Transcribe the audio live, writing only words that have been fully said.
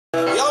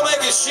Y'all make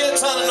a shit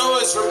ton of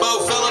noise for Bo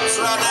Phillips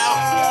right now.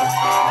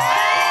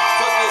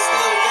 Put this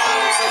little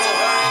down in such a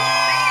hurry.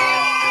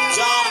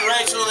 John and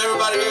Rachel and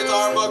everybody here at the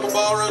Arbuckle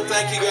Ballroom,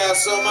 thank you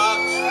guys so much.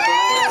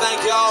 And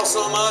thank y'all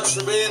so much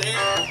for being here.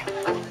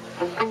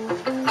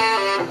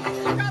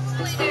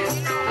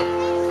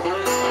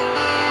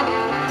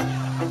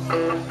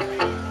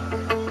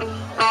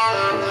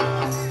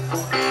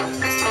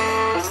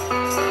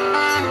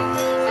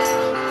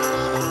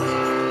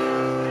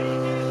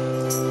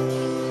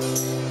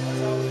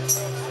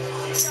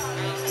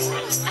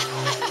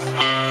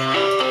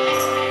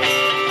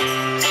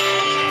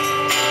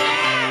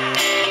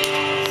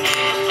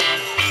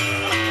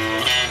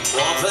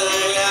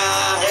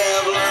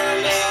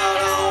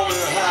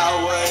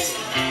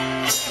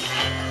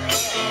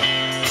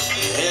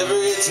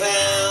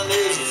 Town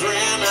is a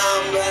friend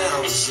I'm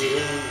bound to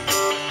see.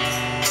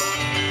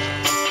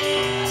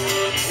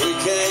 We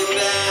came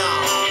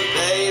down to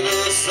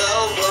Davis,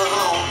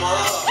 Oklahoma.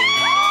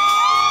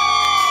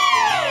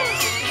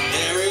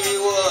 There he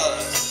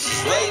was,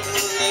 just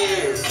waiting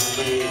there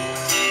for me.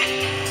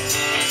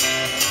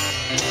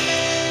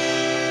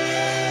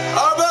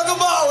 Arbuckle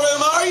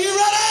Ballroom, are you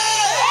ready?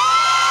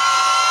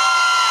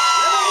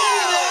 Let me hear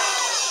you now.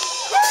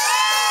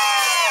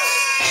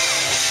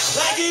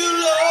 Thank you,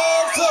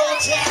 Lord, for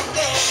Jack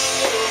Daniels.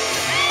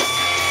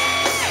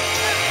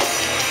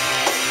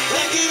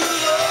 Thank you,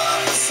 Lord,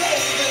 for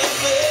saving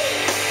me.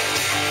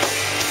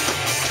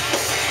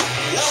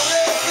 The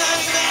only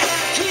thing that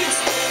keeps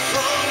me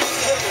from the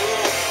devil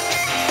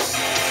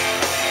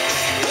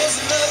is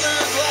another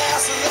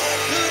glass of that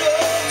good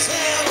old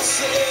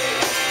Tennessee.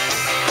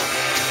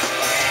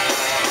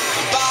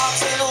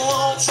 Bartender,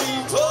 won't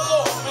you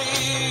pour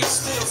me a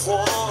stiff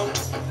one?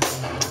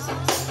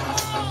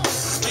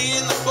 Me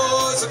and the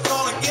boys are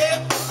gonna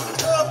get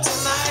up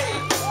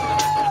tonight.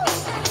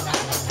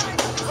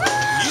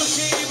 You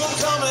keep them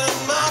coming,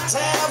 my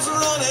tabs are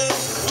running.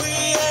 We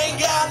ain't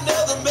got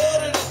nothing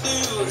better to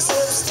do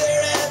except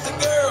stare at the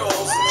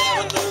girls and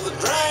have another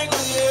drink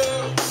with you.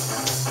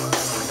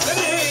 Let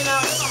me hear you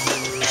now.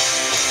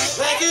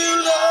 Thank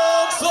you,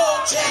 Lord, for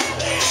Jack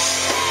Daniels.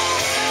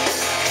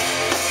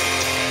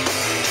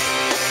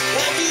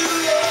 Thank you,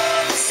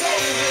 Lord, for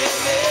saving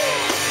me.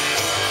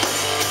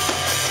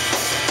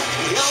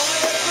 The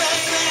only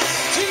thing that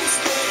keeps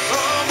me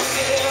from the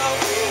devil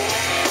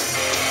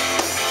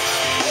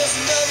is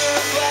another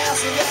glass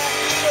of that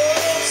good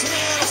old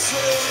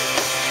Tennessee.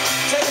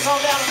 Take us on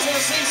down to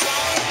Tennessee, son.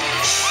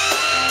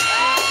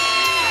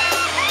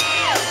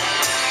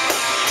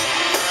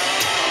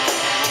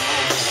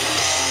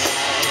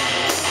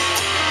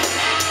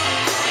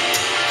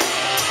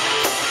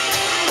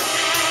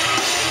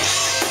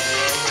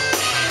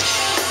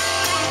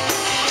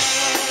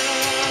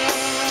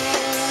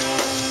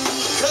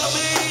 Cut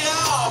me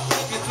off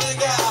if you think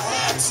I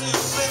had too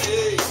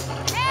many.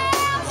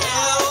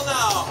 Hell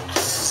no,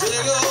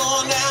 they're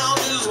going down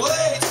this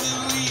way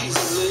too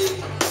easily.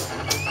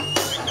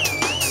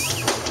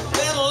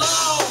 Been a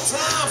long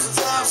time since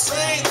I've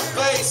seen the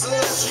face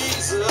of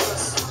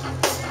Jesus,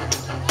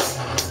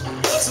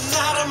 but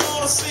tonight I'm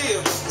gonna see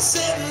him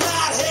sitting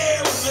right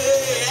here with me.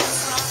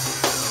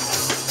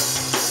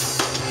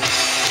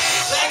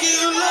 Thank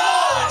you,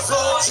 Lord,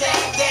 for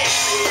Jack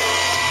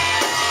Daniels.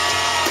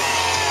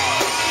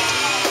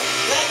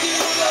 Thank you,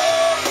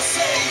 Lord, for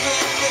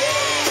saving me.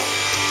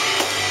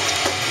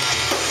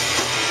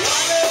 The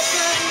only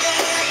thing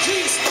that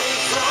keeps me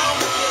from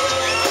the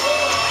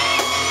devil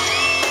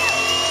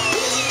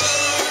is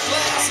another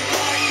glass of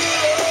that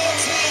good old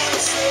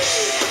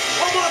Tennessee.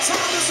 One more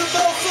time, this is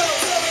Bo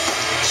Phillips.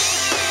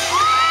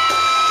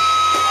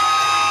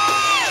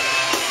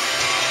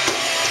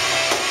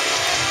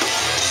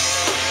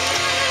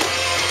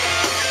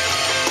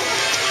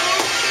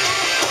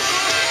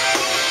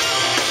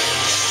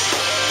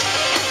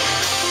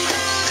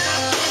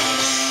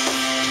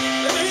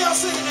 Let me hear y'all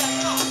singing that.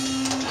 Come on.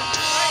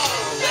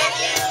 Thank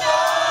you,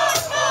 Lord,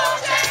 for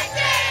Jack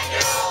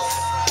Daniels.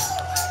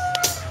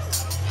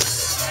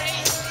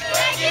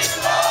 Thank you,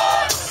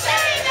 Lord, for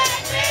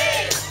saving me.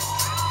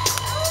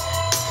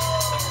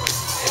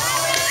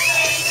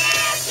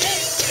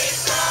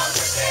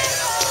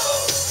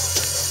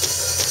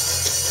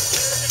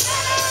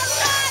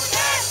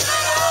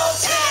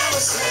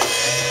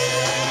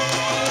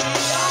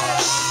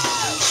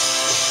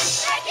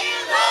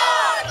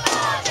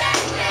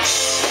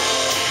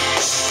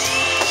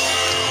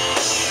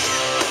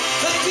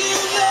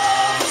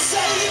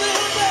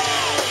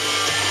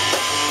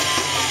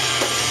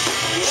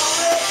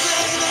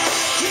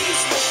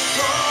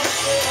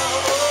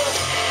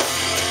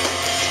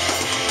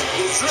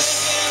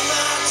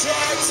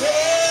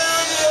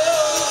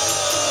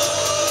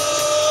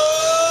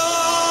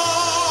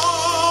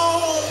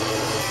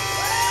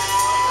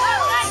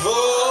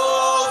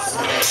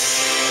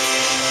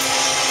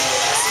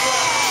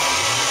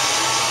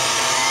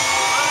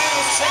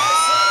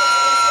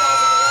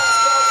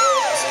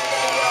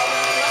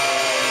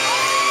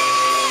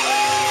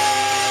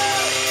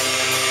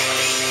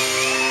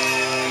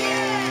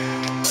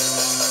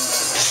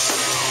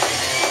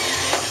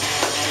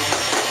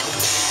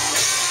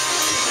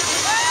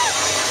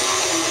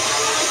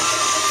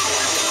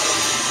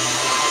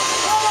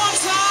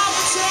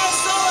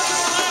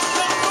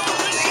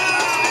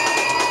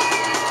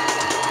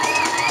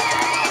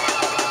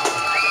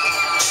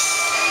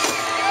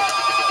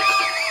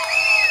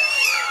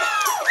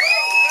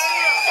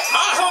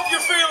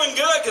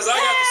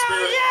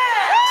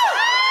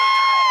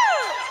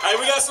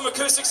 got some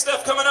acoustic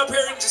stuff coming up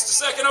here in just a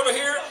second over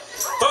here.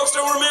 Folks,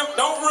 don't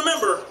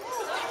remember.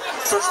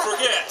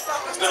 Forget.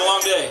 It's been a long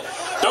day.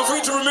 Don't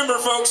forget to remember,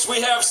 folks, we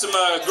have some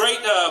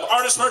great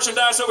artist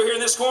merchandise over here in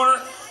this corner.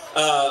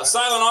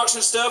 Silent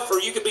auction stuff,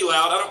 or you could be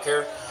loud, I don't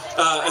care.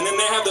 And then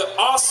they have the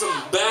awesome,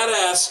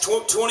 badass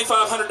 $2,500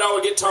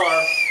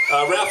 guitar.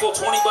 Raffle,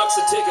 $20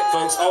 a ticket,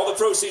 folks. All the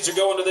proceeds are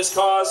going to this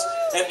cause,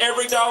 and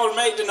every dollar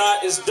made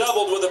tonight is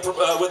doubled with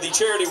the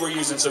charity we're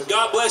using. So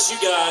God bless you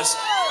guys.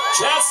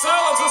 Chad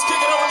Sullins, let's kick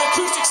it over to the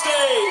acoustic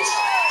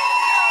stage.